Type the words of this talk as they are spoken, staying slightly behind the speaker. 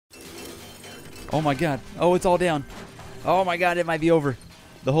Oh my god. Oh, it's all down. Oh my god, it might be over.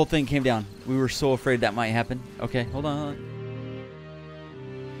 The whole thing came down. We were so afraid that might happen. Okay, hold on.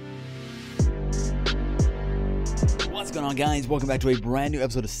 What's going on, guys? Welcome back to a brand new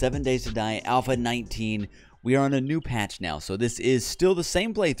episode of 7 Days to Die Alpha 19. We are on a new patch now, so this is still the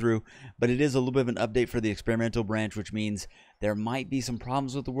same playthrough, but it is a little bit of an update for the experimental branch, which means there might be some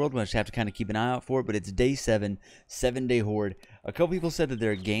problems with the world. We'll just have to kind of keep an eye out for it, but it's day 7, 7-day horde. A couple people said that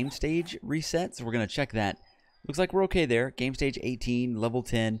their game stage reset, so we're going to check that. Looks like we're okay there. Game stage 18, level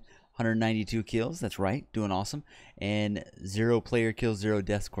 10, 192 kills. That's right, doing awesome. And 0 player kills, 0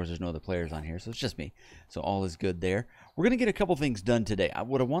 deaths. Of course, there's no other players on here, so it's just me. So all is good there. We're going to get a couple things done today.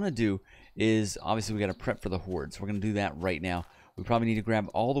 What I want to do is, obviously, we got to prep for the horde. So we're going to do that right now. We probably need to grab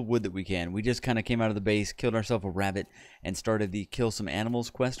all the wood that we can. We just kind of came out of the base, killed ourselves a rabbit, and started the kill some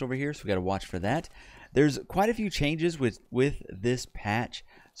animals quest over here. So we got to watch for that. There's quite a few changes with this patch,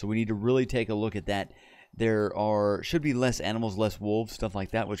 so we need to really take a look at that. There should be less animals, less wolves, stuff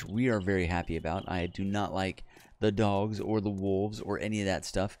like that, which we are very happy about. I do not like the dogs or the wolves or any of that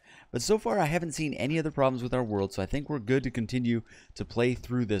stuff. But so far, I haven't seen any other problems with our world, so I think we're good to continue to play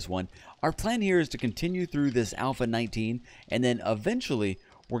through this one. Our plan here is to continue through this Alpha 19, and then eventually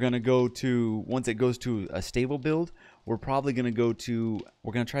we're going to go to, once it goes to a stable build, we're probably going to go to,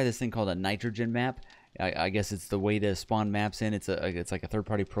 we're going to try this thing called a nitrogen map. I guess it's the way to spawn maps in. It's like a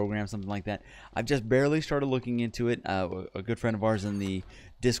third-party program, something like that. I've just barely started looking into it. A good friend of ours in the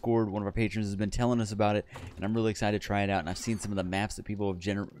Discord, one of our patrons, has been telling us about it, and I'm really excited to try it out. And I've seen some of the maps that people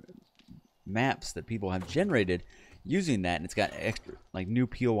have generated using that, and it's got extra, like, new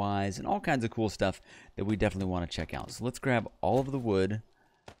POIs and all kinds of cool stuff that we definitely want to check out. So let's grab all of the wood,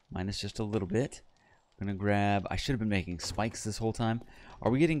 minus just a little bit. I'm gonna grab, I should have been making spikes this whole time. Are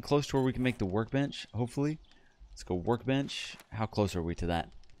we getting close to where we can make the workbench? Hopefully. Let's go workbench. How close are we to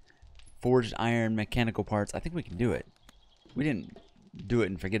that? Forged iron, mechanical parts. I think we can do it. We didn't do it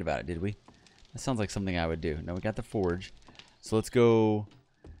and forget about it, did we? That sounds like something I would do. No, we got the forge. So let's go.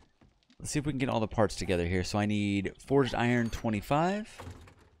 Let's see if we can get all the parts together here. So I need forged iron 25.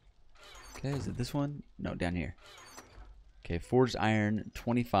 Okay, is it this one? No, down here. Okay, forged iron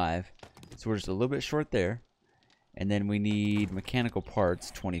 25. So we're just a little bit short there. And then we need mechanical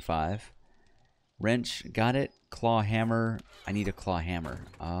parts 25. Wrench, got it. Claw hammer. I need a claw hammer.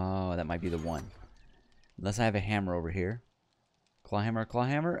 Oh, that might be the one. Unless I have a hammer over here. Claw hammer, claw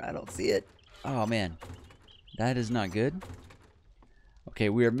hammer. I don't see it. Oh, man. That is not good. Okay,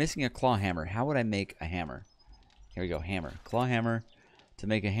 we are missing a claw hammer. How would I make a hammer? Here we go, hammer. Claw hammer. To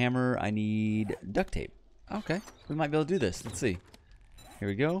make a hammer, I need duct tape. Okay, we might be able to do this. Let's see. Here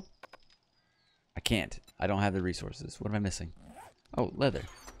we go. I can't. I don't have the resources. What am I missing? Oh, leather.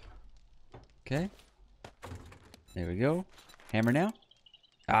 Okay. There we go. Hammer now.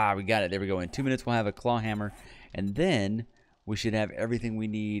 Ah, we got it. There we go. In 2 minutes, we'll have a claw hammer. And then we should have everything we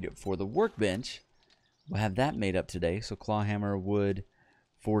need for the workbench. We'll have that made up today. So claw hammer, wood,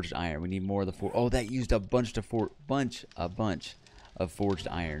 forged iron. We need more of the oh, that used a bunch of forged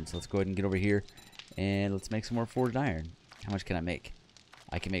iron. So let's go ahead and get over here. And let's make some more forged iron. How much can I make?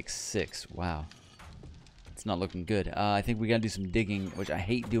 I can make 6. Wow. It's not looking good. I think we got to do some digging, which I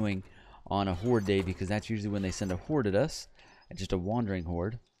hate doing on a horde day because that's usually when they send a horde at us. Just a wandering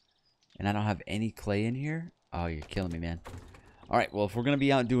horde. And I don't have any clay in here. Oh, you're killing me, man. Alright, well, if we're going to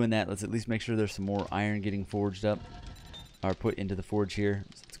be out doing that, let's at least make sure there's some more iron getting forged up. Or put into the forge here.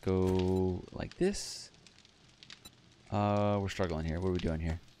 So let's go like this. We're struggling here. What are we doing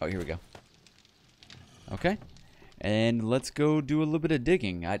here? Oh, here we go. Okay. And let's go do a little bit of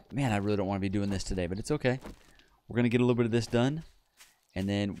digging. Man, I really don't want to be doing this today, but it's okay. We're going to get a little bit of this done, and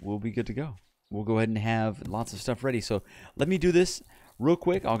then we'll be good to go. We'll go ahead and have lots of stuff ready. So let me do this real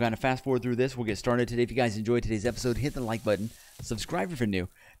quick. I'll kind of fast forward through this. We'll get started today. If you guys enjoyed today's episode, hit the like button. Subscribe if you're new.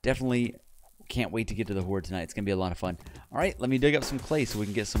 Definitely can't wait to get to the horde tonight. It's going to be a lot of fun. All right, let me dig up some clay so we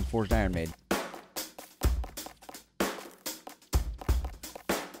can get some forged iron made.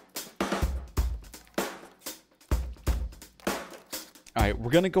 Alright,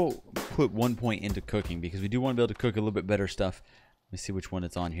 we're going to go put 1 point into cooking because we do want to be able to cook a little bit better stuff. Let me see which one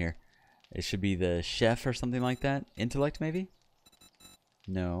it's on here. It should be the chef or something like that. Intellect, maybe?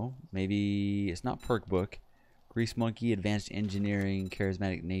 No. Maybe it's not perk book. Grease monkey, advanced engineering,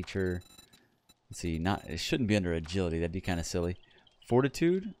 charismatic nature. Let's see. It shouldn't be under agility. That'd be kind of silly.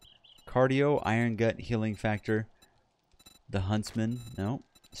 Fortitude, cardio, iron gut, healing factor. The huntsman. No.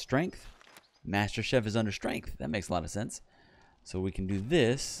 Strength. Master chef is under strength. That makes a lot of sense. So we can do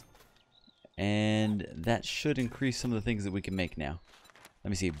this, and that should increase some of the things that we can make now.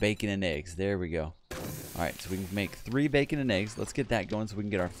 Let me see, bacon and eggs. There we go. All right, so we can make 3 bacon and eggs. Let's get that going so we can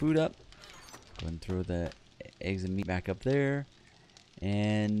get our food up. Go ahead and throw the eggs and meat back up there.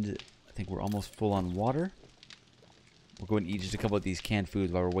 And I think we're almost full on water. We'll go ahead and eat just a couple of these canned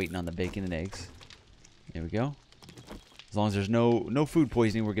foods while we're waiting on the bacon and eggs. There we go. As long as there's no food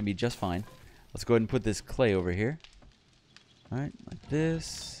poisoning, we're going to be just fine. Let's go ahead and put this clay over here. Alright, like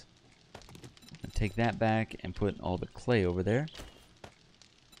this. And take that back and put all the clay over there.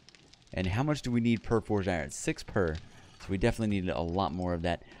 And how much do we need per forged iron? 6 per. So we definitely need a lot more of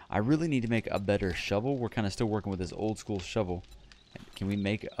that. I really need to make a better shovel. We're kind of still working with this old school shovel. Can we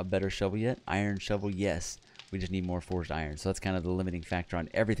make a better shovel yet? Iron shovel, yes. We just need more forged iron. So that's kind of the limiting factor on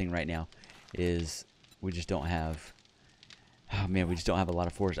everything right now, is we just don't have, oh man, we just don't have a lot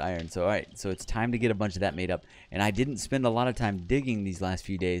of forged iron. So alright, so it's time to get a bunch of that made up. And I didn't spend a lot of time digging these last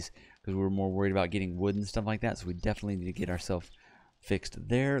few days because we were more worried about getting wood and stuff like that. So we definitely need to get ourselves fixed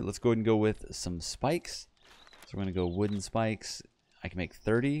there. Let's go ahead and go with some spikes. So we're going to go wooden spikes. I can make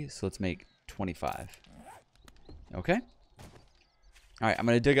 30, so let's make 25. Okay. Alright, I'm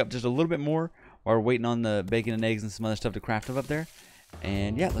going to dig up just a little bit more while we're waiting on the bacon and eggs and some other stuff to craft up there.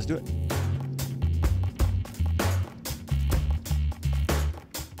 And yeah, let's do it.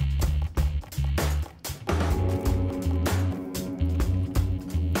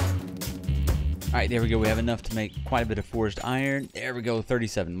 Alright, there we go. We have enough to make quite a bit of forged iron. There we go,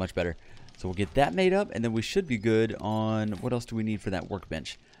 37, much better. So we'll get that made up, and then we should be good on, what else do we need for that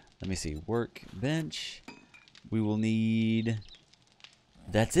workbench? Let me see, workbench. We will need,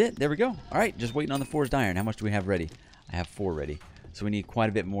 that's it, there we go. Alright, just waiting on the forged iron. How much do we have ready? I have 4 ready. So we need quite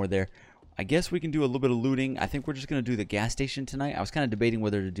a bit more there. I guess we can do a little bit of looting. I think we're just going to do the gas station tonight. I was kind of debating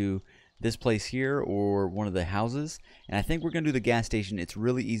whether to do this place here or one of the houses. And I think we're going to do the gas station. It's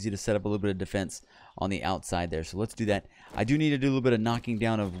really easy to set up a little bit of defense on the outside there. So let's do that. I do need to do a little bit of knocking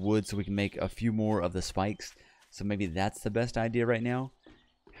down of wood so we can make a few more of the spikes. So maybe that's the best idea right now.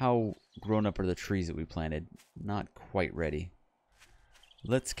 How grown up are the trees that we planted? Not quite ready.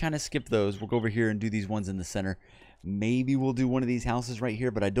 Let's kind of skip those. We'll go over here and do these ones in the center. Maybe we'll do one of these houses right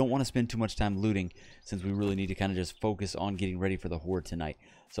here, but I don't want to spend too much time looting since we really need to kind of just focus on getting ready for the horde tonight.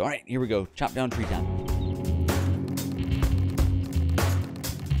 So, alright, here we go. Chop down tree time.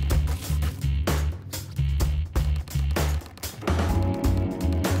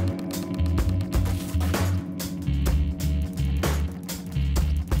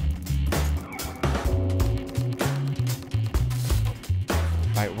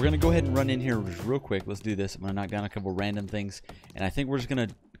 Alright, we're going to go ahead and run in here just real quick. Let's do this. I'm going to knock down a couple random things. And I think we're just going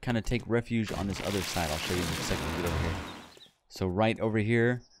to kind of take refuge on this other side. I'll show you in a second when we get over here. So right over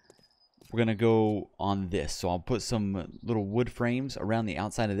here, we're going to go on this. So I'll put some little wood frames around the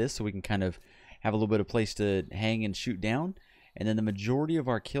outside of this so we can kind of have a little bit of place to hang and shoot down. And then the majority of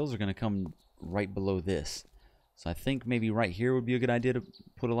our kills are going to come right below this. So I think maybe right here would be a good idea to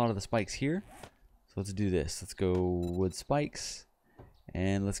put a lot of the spikes here. So let's do this. Let's go wood spikes.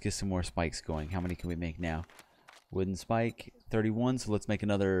 And let's get some more spikes going. How many can we make now? Wooden spike, 31. So let's make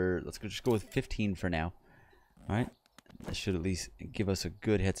another, just go with 15 for now. Alright. That should at least give us a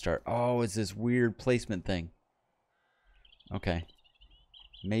good head start. Oh, it's this weird placement thing. Okay.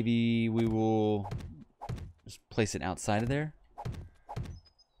 Maybe we will just place it outside of there.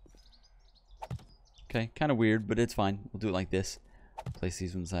 Okay, kind of weird, but it's fine. We'll do it like this. Place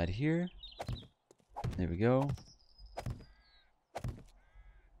these inside here. There we go.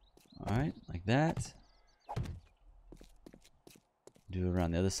 Alright, like that. Do it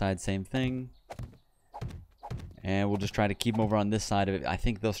around the other side, same thing. And we'll just try to keep them over on this side of it. I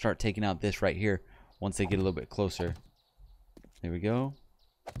think they'll start taking out this right here once they get a little bit closer. There we go.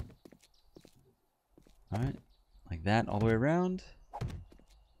 Alright, like that all the way around.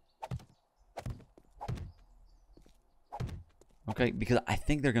 Okay, because I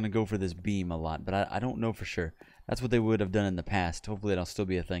think they're going to go for this beam a lot, but I don't know for sure. That's what they would have done in the past. Hopefully that'll still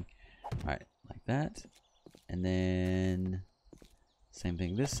be a thing. Alright, like that. And then same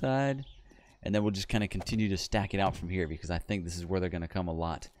thing this side. And then we'll just kind of continue to stack it out from here because I think this is where they're going to come a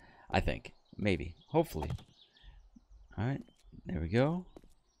lot. I think. Maybe. Hopefully. Alright, there we go.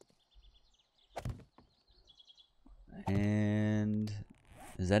 And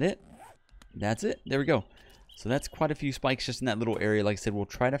is that it? That's it. There we go. So that's quite a few spikes just in that little area. Like I said, we'll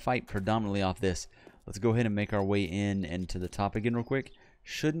try to fight predominantly off this. Let's go ahead and make our way in and to the top again real quick.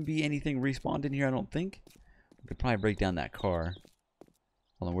 Shouldn't be anything respawned in here, I don't think. We could probably break down that car.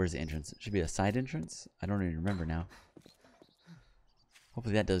 Hold on, where's the entrance? It should be a side entrance? I don't even remember now.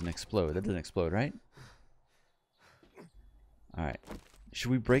 Hopefully that doesn't explode. That doesn't explode, right? Alright.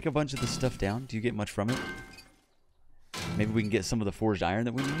 Should we break a bunch of the stuff down? Do you get much from it? Maybe we can get some of the forged iron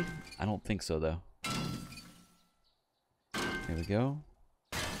that we need? I don't think so, though. There we go.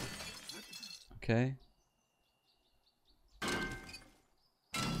 Okay. I'm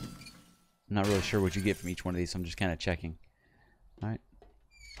not really sure what you get from each one of these, so I'm just kind of checking. Alright.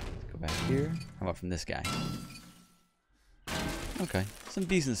 Go back here. How about from this guy? Okay. Some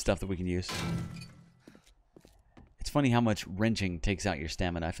decent stuff that we can use. It's funny how much wrenching takes out your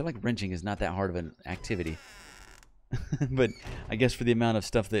stamina. I feel like wrenching is not that hard of an activity. But I guess for the amount of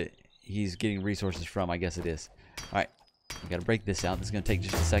stuff that he's getting resources from, I guess it is. Alright. We gotta break this out. This is gonna take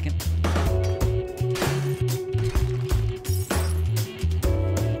just a second.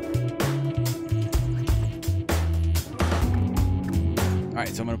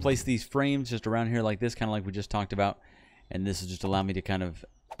 Alright, so I'm going to place these frames just around here like this, kind of like we just talked about. And this will just allow me to kind of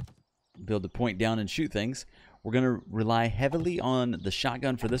build the point down and shoot things. We're going to rely heavily on the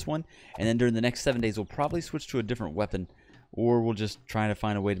shotgun for this one. And then during the next 7 days, we'll probably switch to a different weapon. Or we'll just try to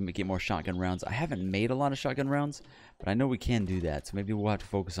find a way to get more shotgun rounds. I haven't made a lot of shotgun rounds, but I know we can do that. So maybe we'll have to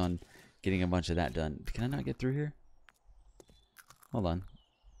focus on getting a bunch of that done. Can I not get through here? Hold on.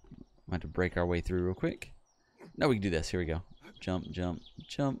 Might have to break our way through real quick. No, we can do this. Here we go. Jump, jump,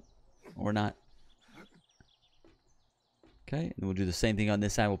 jump. Or not. Okay, and we'll do the same thing on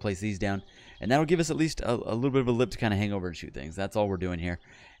this side. We'll place these down. And that'll give us at least a little bit of a lip to kind of hang over and shoot things. That's all we're doing here.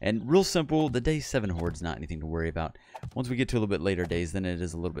 And real simple, the day 7 horde's not anything to worry about. Once we get to a little bit later days, then it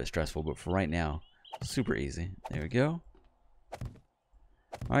is a little bit stressful. But for right now, super easy. There we go.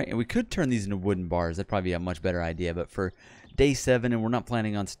 Alright, and we could turn these into wooden bars. That'd probably be a much better idea. But for day 7, and we're not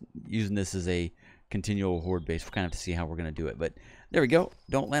planning on using this as a continual horde base. We'll kind of have to see how we're going to do it. But there we go.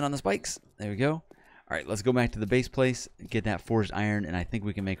 Don't land on the spikes. There we go. All right, let's go back to the base place, get that forged iron, and I think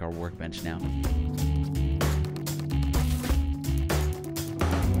we can make our workbench now.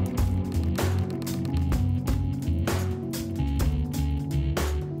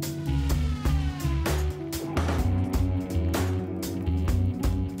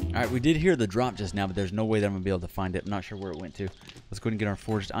 All right, we did hear the drop just now, but there's no way that I'm going to be able to find it. I'm not sure where it went to. Let's go ahead and get our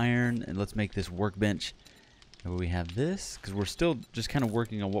forged iron, and let's make this workbench. And we have this, because we're still just kind of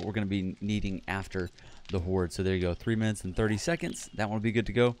working on what we're going to be needing after the horde. So there you go, 3 minutes and 30 seconds. That one will be good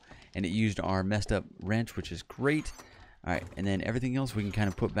to go. And it used our messed up wrench, which is great. All right, and then everything else we can kind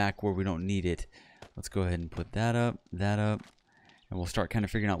of put back where we don't need it. Let's go ahead and put that up, and we'll start kind of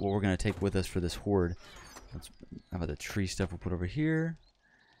figuring out what we're going to take with us for this horde. How about the tree stuff we'll put over here?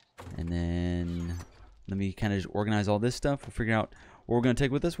 And then let me kind of just organize all this stuff. We'll figure out what we're going to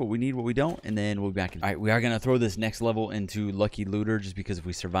take with us, what we need, what we don't, and then we'll be back. All right, we are going to throw this next level into Lucky Looter just because if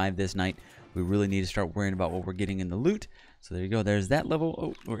we survive this night, we really need to start worrying about what we're getting in the loot. So there you go. There's that level.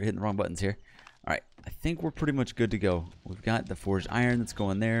 Oh, we're hitting the wrong buttons here. All right, I think we're pretty much good to go. We've got the forged iron that's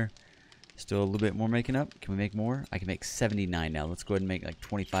going there. Still a little bit more making up. Can we make more? I can make 79 now. Let's go ahead and make like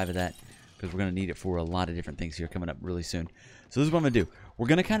 25 of that because we're going to need it for a lot of different things here coming up really soon. So this is what I'm going to do. We're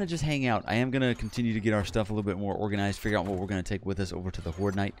going to kind of just hang out. I am going to continue to get our stuff a little bit more organized, figure out what we're going to take with us over to the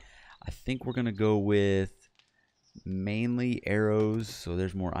horde night. I think we're going to go with mainly arrows. So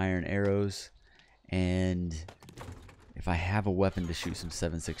there's more iron arrows. And if I have a weapon to shoot some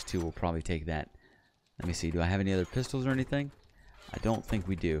 7.62, we'll probably take that. Let me see. Do I have any other pistols or anything? I don't think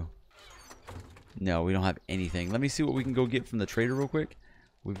we do. No, we don't have anything. Let me see what we can go get from the trader real quick.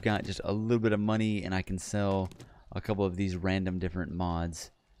 We've got just a little bit of money, and I can sell a couple of these random different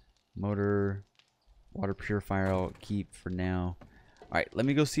mods. Motor, water purifier I'll keep for now. Alright, let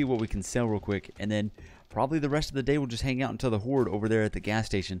me go see what we can sell real quick, and then probably the rest of the day we'll just hang out until the horde over there at the gas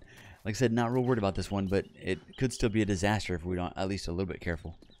station. Like I said, not real worried about this one, but it could still be a disaster if we don't at least a little bit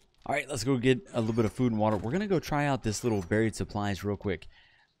careful. Alright, let's go get a little bit of food and water. We're going to go try out this little buried supplies real quick.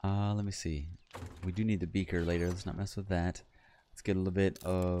 Let me see. We do need the beaker later. Let's not mess with that. Let's get a little bit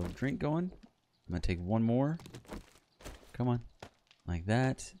of drink going. I'm going to take one more. Come on. Like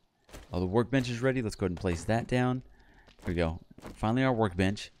that. Oh, the workbench is ready. Let's go ahead and place that down. Here we go. Finally, our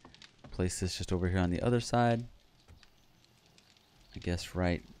workbench. Place this just over here on the other side. I guess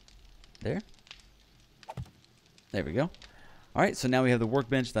right there. There we go. Alright, so now we have the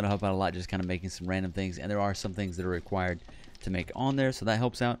workbench. That'll help out a lot, just kind of making some random things. And there are some things that are required to make on there, so that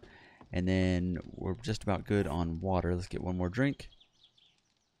helps out. And then we're just about good on water. Let's get one more drink.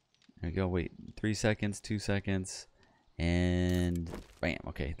 There we go. Wait, 3 seconds, 2 seconds, and bam.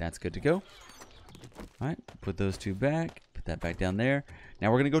 Okay, that's good to go. All right, put those two back. Put that back down there. Now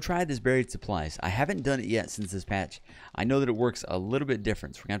we're going to go try this buried supplies. I haven't done it yet since this patch. I know that it works a little bit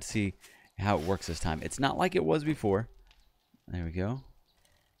different, so we're going to have to see how it works this time. It's not like it was before. There we go.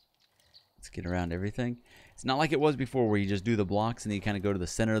 Let's get around everything. It's not like it was before where you just do the blocks and then you kind of go to the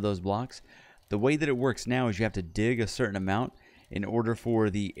center of those blocks. The way that it works now is you have to dig a certain amount in order for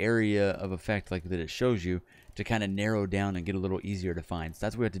the area of effect like that it shows you to kind of narrow down and get a little easier to find. So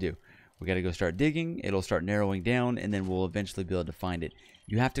that's what we have to do. We got to go start digging. It'll start narrowing down, and then we'll eventually be able to find it.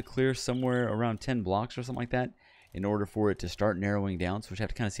 You have to clear somewhere around 10 blocks or something like that in order for it to start narrowing down. So we have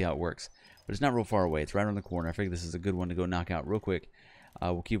to kind of see how it works. But it's not real far away. It's right around the corner. I figure this is a good one to go knock out real quick.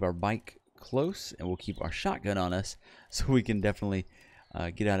 We'll keep our bike close, and we'll keep our shotgun on us so we can definitely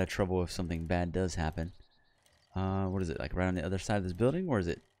get out of trouble if something bad does happen. What is it, like right on the other side of this building, or is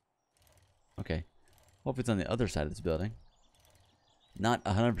it? Okay. Hope it's on the other side of this building. Not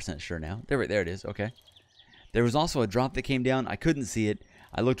 100% sure now. There it is. Okay. There was also a drop that came down. I couldn't see it.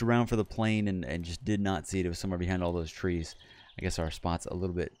 I looked around for the plane and just did not see it. It was somewhere behind all those trees. I guess our spot's a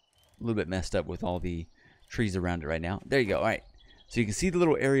little bit messed up with all the trees around it right now. There you go. All right. So you can see the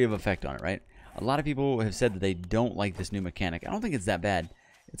little area of effect on it, right? A lot of people have said that they don't like this new mechanic. I don't think it's that bad.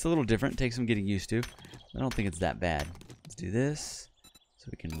 It's a little different. It takes some getting used to. I don't think it's that bad. Let's do this so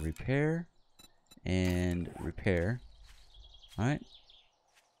we can repair and repair. All right.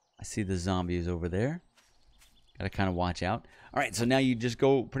 I see the zombies over there. Got to kind of watch out. All right, so now you just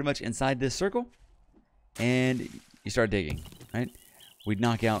go pretty much inside this circle, and you start digging, right? We'd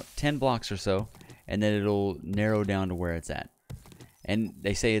knock out 10 blocks or so, and then it'll narrow down to where it's at. And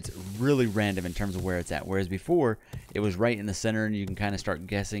they say it's really random in terms of where it's at, whereas before, it was right in the center, and you can kind of start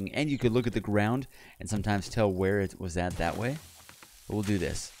guessing, and you could look at the ground and sometimes tell where it was at that way. But we'll do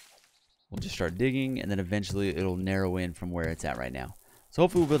this. We'll just start digging, and then eventually it'll narrow in from where it's at right now. So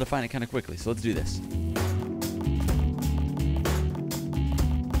hopefully we'll be able to find it kind of quickly. So let's do this.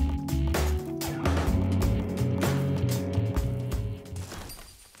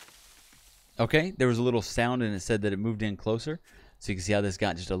 Okay, there was a little sound and it said that it moved in closer. So you can see how this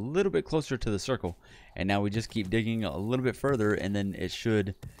got just a little bit closer to the circle. And now we just keep digging a little bit further, and then it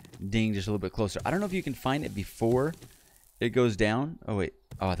should ding just a little bit closer. I don't know if you can find it before it goes down. Oh, wait.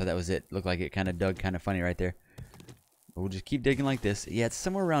 Oh, I thought that was it. Looked like it kind of dug kind of funny right there. We'll just keep digging like this. Yeah, it's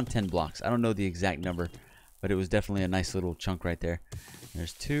somewhere around 10 blocks. I don't know the exact number, but it was definitely a nice little chunk right there.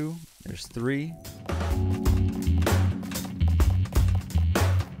 There's 2. There's 3.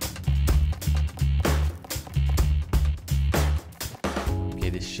 Okay,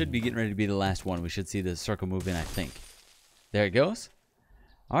 this should be getting ready to be the last one. We should see the circle move in, I think. There it goes.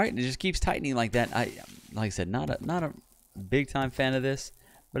 All right, it just keeps tightening like that. Like I said, not a big-time fan of this,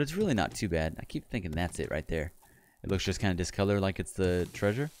 but it's really not too bad. I keep thinking that's it right there. It looks just kind of discolored like it's the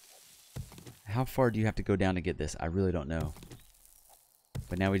treasure. How far do you have to go down to get this? I really don't know.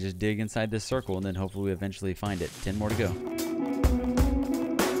 But now we just dig inside this circle, and then hopefully we eventually find it. 10 more to go.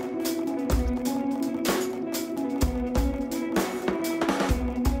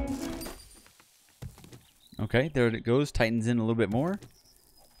 Okay, there it goes. Tightens in a little bit more.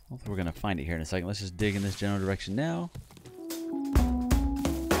 Hopefully we're going to find it here in a second. Let's just dig in this general direction now.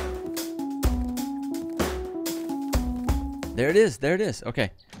 There it is. There it is.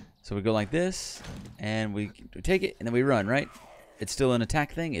 Okay. So we go like this, and we take it, and then we run, right? It's still an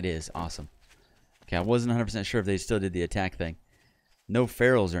attack thing? It is. Awesome. Okay, I wasn't 100% sure if they still did the attack thing. No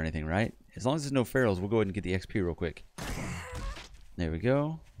ferals or anything, right? As long as there's no ferals, we'll go ahead and get the XP real quick. There we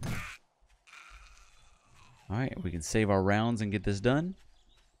go. Alright, we can save our rounds and get this done.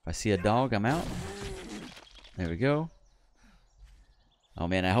 If I see a dog, I'm out. There we go. Oh,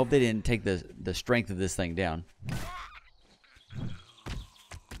 man, I hope they didn't take the strength of this thing down.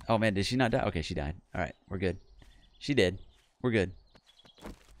 Oh, man, did she not die? Okay, she died. All right, we're good. She did. We're good.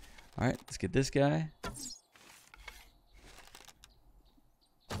 All right, let's get this guy.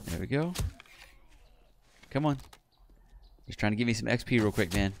 There we go. Come on. Just trying to give me some XP real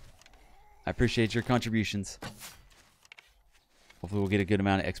quick, man. I appreciate your contributions. Hopefully we'll get a good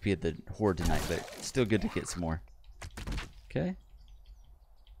amount of XP at the Horde tonight, but it's still good to get some more. Okay.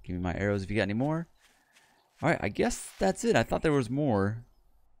 Give me my arrows if you got any more. All right, I guess that's it. I thought there was more.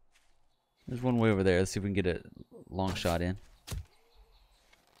 There's one way over there. Let's see if we can get a long shot in.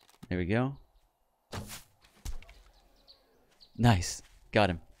 There we go. Nice. Got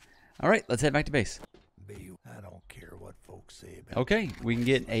him. All right, let's head back to base. I don't care what folks say about okay, we can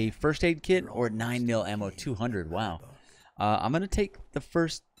get a first aid kit or 9mm ammo 200. Wow. I'm going to take the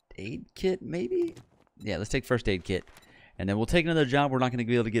first aid kit, maybe? Yeah, let's take first aid kit. And then we'll take another job. We're not going to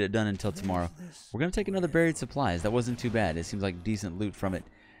be able to get it done until tomorrow. We're going to take another buried supplies. That wasn't too bad. It seems like decent loot from it.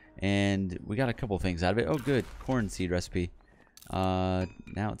 And we got a couple things out of it. Oh, good. Corn seed recipe. Now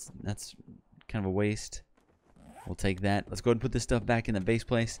that's kind of a waste. We'll take that. Let's go ahead and put this stuff back in the base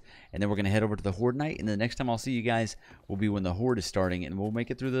place. And then we're going to head over to the Horde night. And the next time I'll see you guys will be when the Horde is starting. And we'll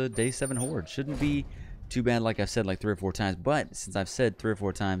make it through the Day 7 Horde. Shouldn't be too bad, like I've said like 3 or 4 times. But since I've said 3 or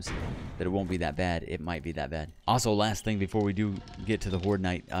 4 times that it won't be that bad, it might be that bad. Also, last thing before we do get to the Horde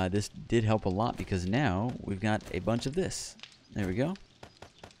night. This did help a lot because now we've got a bunch of this. There we go.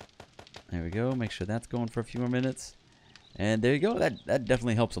 There we go. Make sure that's going for a few more minutes. And there you go. That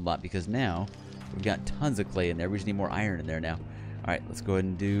definitely helps a lot because now we've got tons of clay in there. We just need more iron in there now. All right, let's go ahead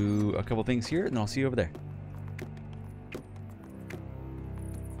and do a couple things here, and then I'll see you over there.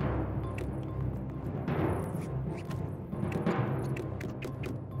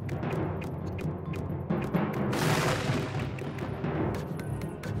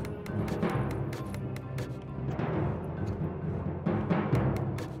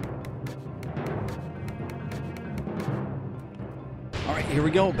 Here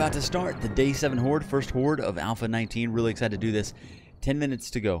we go, about to start the Day 7 Horde, first Horde of Alpha 19. Really excited to do this. 10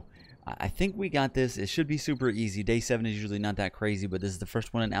 minutes to go. I think we got this. It should be super easy. Day 7 is usually not that crazy, but this is the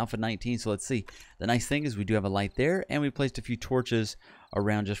first one in Alpha 19, so let's see. The nice thing is we do have a light there, and we placed a few torches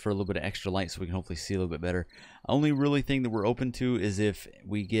around just for a little bit of extra light so we can hopefully see a little bit better. Only really thing that we're open to is if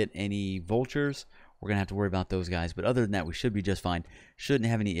we get any vultures, we're going to have to worry about those guys. But other than that, we should be just fine. Shouldn't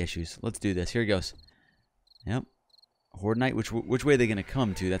have any issues. Let's do this. Here it goes. Yep. Horde Night, which way are they going to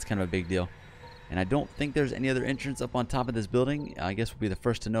come to? That's kind of a big deal. And I don't think there's any other entrance up on top of this building. I guess we'll be the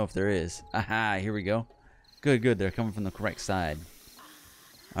first to know if there is. Aha, here we go. Good, good. They're coming from the correct side.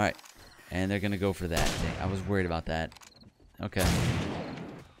 All right. And they're going to go for that. Dang, I was worried about that. Okay.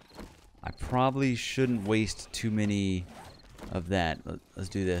 I probably shouldn't waste too many of that. Let's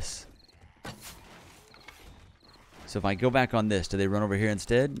do this. So if I go back on this, do they run over here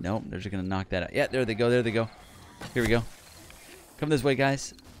instead? Nope, they're just going to knock that out. Yeah, there they go, there they go. Here we go. Come this way,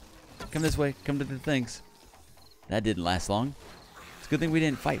 guys. Come this way. Come to the things. That didn't last long. It's a good thing we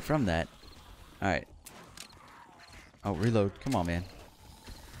didn't fight from that. Alright. Oh, reload. Come on, man.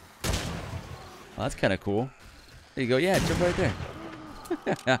 Well, that's kind of cool. There you go. Yeah, jump right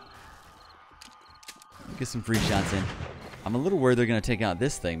there. Get some free shots in. I'm a little worried they're going to take out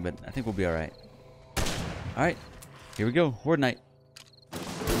this thing, but I think we'll be alright. Alright. Here we go. Horde Night.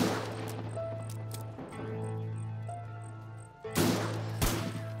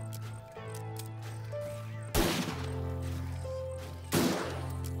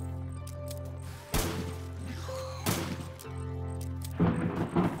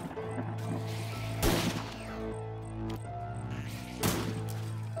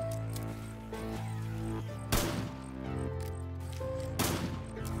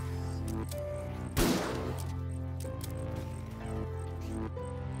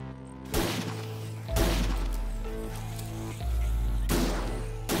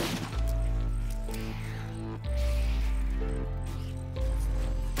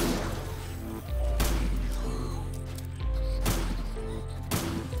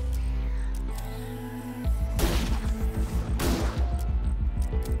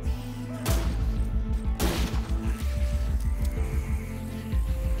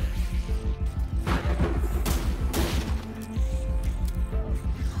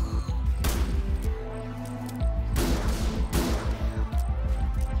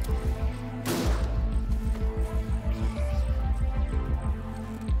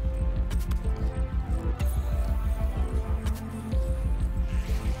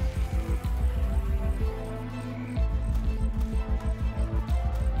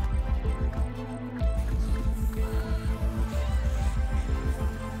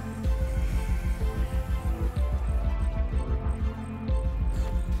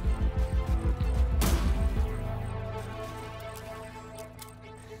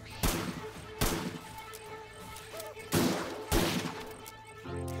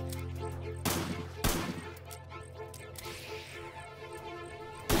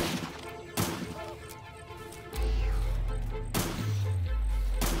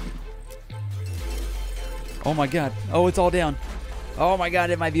 Oh my god. Oh, it's all down. Oh my god,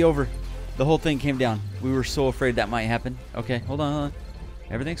 it might be over. The whole thing came down. We were so afraid that might happen. Okay, hold on, hold on.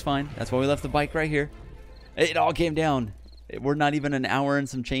 Everything's fine. That's why we left the bike right here. It all came down. We're not even an hour and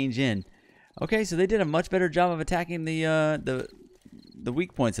some change in. Okay, so they did a much better job of attacking the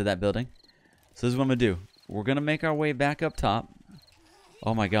weak points of that building. So this is what I'm going to do. We're going to make our way back up top.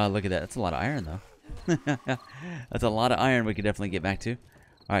 Oh my god, look at that. That's a lot of iron, though. That's a lot of iron we could definitely get back to.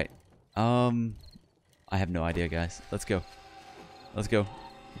 Alright. I have no idea, guys. Let's go. Let's go.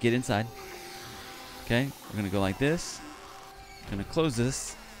 Get inside. Okay, we're going to go like this. We're going to close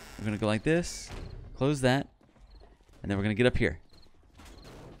this. We're going to go like this. Close that. And then we're going to get up here.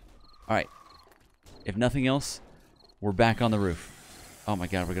 Alright. If nothing else, we're back on the roof. Oh my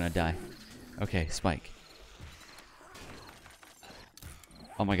god, we're going to die. Okay, spike.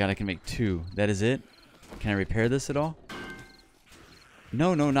 Oh my god, I can make 2. That is it? Can I repair this at all?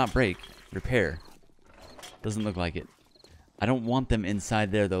 No, no, not break. Repair. Doesn't look like it. I don't want them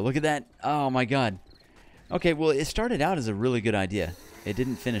inside there, though. Look at that. Oh, my God. Okay, well, it started out as a really good idea. It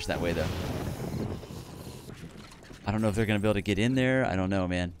didn't finish that way, though. I don't know if they're going to be able to get in there. I don't know,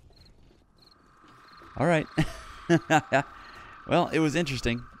 man. All right. Well, it was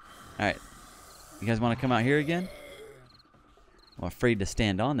interesting. All right. You guys want to come out here again? I'm afraid to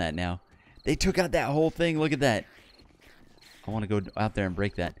stand on that now. They took out that whole thing. Look at that. I want to go out there and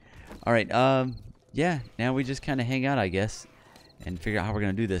break that. All right. Yeah. Now we just kind of hang out, I guess, and figure out how we're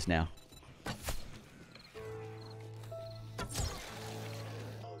going to do this now.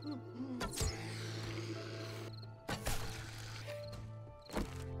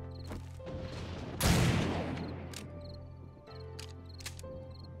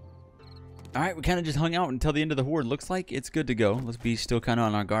 Alright, we kind of just hung out until the end of the horde. Looks like it's good to go. Let's be still kind of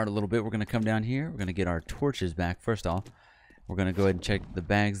on our guard a little bit. We're going to come down here. We're going to get our torches back. First off, we're going to go ahead and check the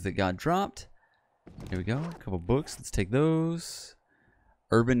bags that got dropped. There we go. A couple books. Let's take those.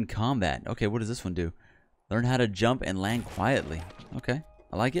 Urban Combat. Okay, what does this one do? Learn how to jump and land quietly. Okay,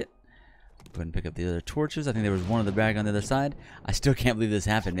 I like it. Go ahead and pick up the other torches. I think there was one in the bag on the other side. I still can't believe this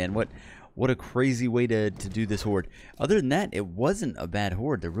happened, man. What a crazy way to do this horde. Other than that, it wasn't a bad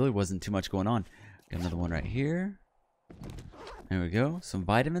horde. There really wasn't too much going on. Got another one right here. There we go. Some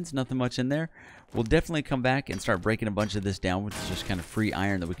vitamins. Nothing much in there. We'll definitely come back and start breaking a bunch of this down, which is just kind of free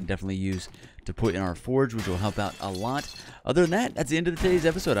iron that we can definitely use to put in our forge, which will help out a lot. Other than that, that's the end of today's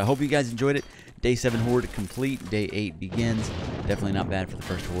episode. I hope you guys enjoyed it. Day 7 horde complete. Day 8 begins. Definitely not bad for the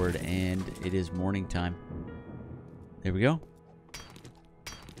first horde, and it is morning time. There we go.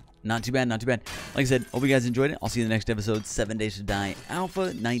 Not too bad, not too bad. Like I said, hope you guys enjoyed it. I'll see you in the next episode, 7 Days to Die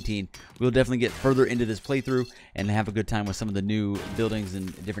Alpha 19. We'll definitely get further into this playthrough and have a good time with some of the new buildings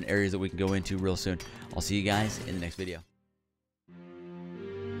and different areas that we can go into real soon. I'll see you guys in the next video.